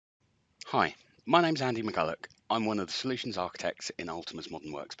Hi, my name's Andy McCulloch. I'm one of the solutions architects in Ultima's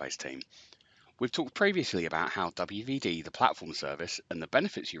Modern Workspace team. We've talked previously about how WVD, the platform service, and the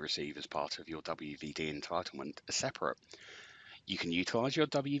benefits you receive as part of your WVD entitlement are separate. You can utilize your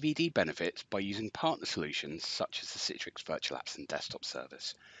WVD benefits by using partner solutions such as the Citrix Virtual Apps and Desktop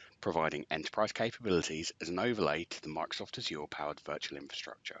service, providing enterprise capabilities as an overlay to the Microsoft Azure powered virtual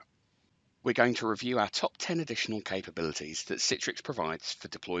infrastructure. We're going to review our top 10 additional capabilities that Citrix provides for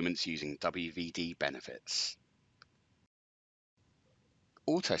deployments using WVD benefits.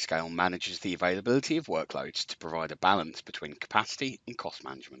 Autoscale manages the availability of workloads to provide a balance between capacity and cost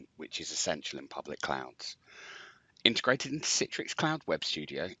management, which is essential in public clouds. Integrated into Citrix Cloud Web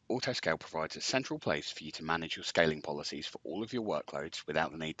Studio, Autoscale provides a central place for you to manage your scaling policies for all of your workloads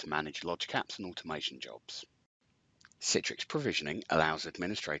without the need to manage logic apps and automation jobs. Citrix Provisioning allows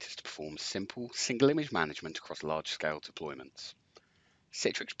administrators to perform simple, single-image management across large-scale deployments.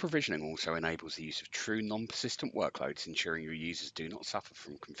 Citrix Provisioning also enables the use of true non-persistent workloads, ensuring your users do not suffer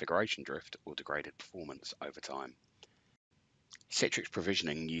from configuration drift or degraded performance over time. Citrix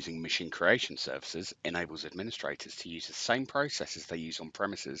Provisioning using machine creation services enables administrators to use the same processes they use on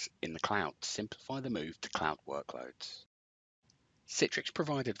premises in the cloud to simplify the move to cloud workloads. Citrix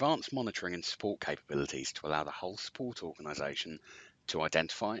provide advanced monitoring and support capabilities to allow the whole support organization to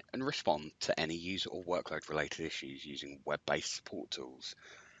identify and respond to any user or workload-related issues using web-based support tools.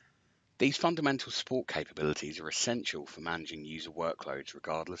 These fundamental support capabilities are essential for managing user workloads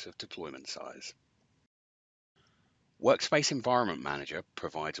regardless of deployment size. Workspace Environment Manager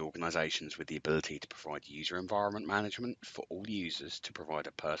provides organizations with the ability to provide user environment management for all users to provide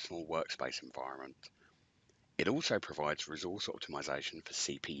a personal workspace environment. It also provides resource optimization for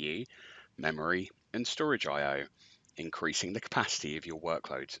CPU, memory, and storage I/O, increasing the capacity of your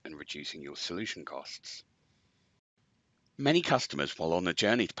workloads and reducing your solution costs. Many customers, while on a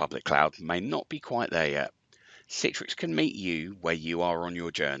journey to public cloud, may not be quite there yet. Citrix can meet you where you are on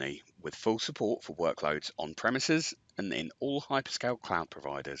your journey, with full support for workloads on premises and in all hyperscale cloud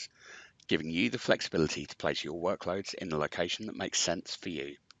providers, giving you the flexibility to place your workloads in the location that makes sense for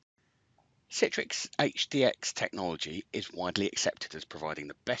you. Citrix HDX technology is widely accepted as providing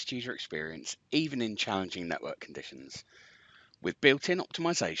the best user experience even in challenging network conditions. With built-in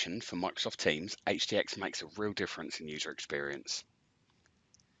optimization for Microsoft Teams, HDX makes a real difference in user experience.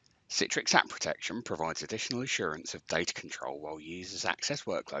 Citrix App Protection provides additional assurance of data control while users access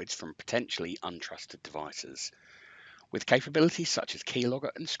workloads from potentially untrusted devices. With capabilities such as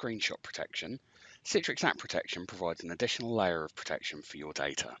keylogger and screenshot protection, Citrix App Protection provides an additional layer of protection for your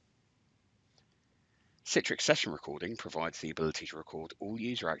data. Citrix Session Recording provides the ability to record all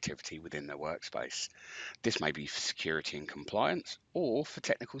user activity within their workspace. This may be for security and compliance, or for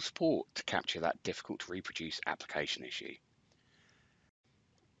technical support to capture that difficult to reproduce application issue.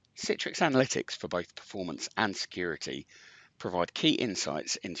 Citrix Analytics for both performance and security provide key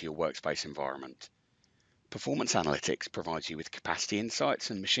insights into your workspace environment. Performance Analytics provides you with capacity insights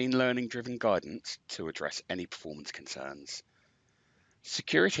and machine learning-driven guidance to address any performance concerns.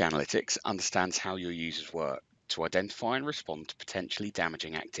 Security Analytics understands how your users work to identify and respond to potentially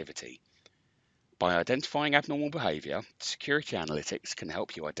damaging activity. By identifying abnormal behavior, Security Analytics can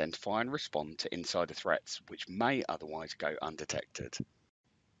help you identify and respond to insider threats which may otherwise go undetected.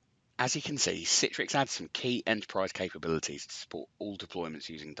 As you can see, Citrix adds some key enterprise capabilities to support all deployments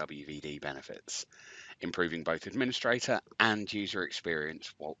using WVD benefits, improving both administrator and user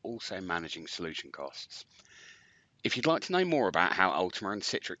experience while also managing solution costs. If you'd like to know more about how Ultima and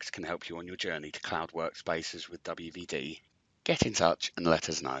Citrix can help you on your journey to cloud workspaces with WVD, get in touch and let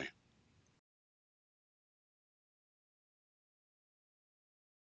us know.